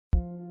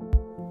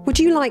Would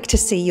you like to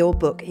see your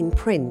book in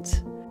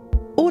print?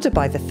 Order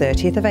by the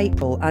 30th of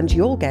April and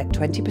you'll get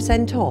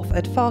 20% off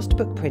at Fast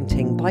Book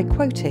Printing by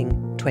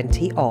quoting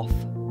 20 off.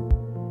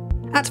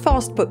 At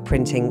Fast Book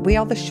Printing, we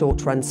are the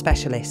short-run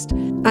specialist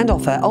and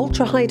offer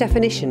ultra-high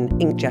definition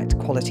inkjet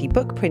quality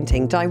book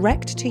printing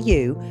direct to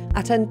you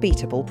at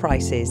unbeatable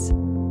prices.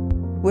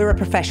 We're a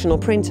professional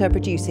printer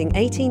producing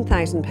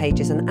 18,000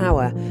 pages an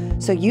hour,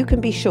 so you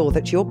can be sure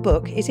that your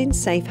book is in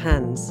safe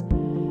hands.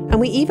 And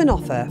we even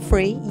offer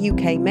free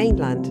UK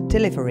mainland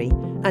delivery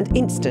and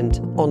instant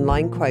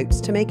online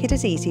quotes to make it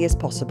as easy as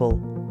possible.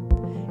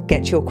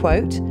 Get your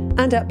quote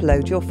and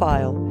upload your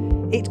file.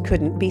 It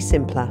couldn't be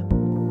simpler.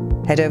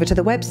 Head over to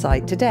the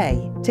website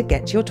today to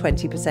get your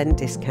 20%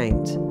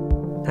 discount.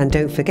 And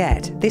don't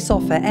forget, this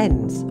offer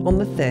ends on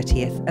the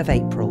 30th of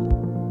April.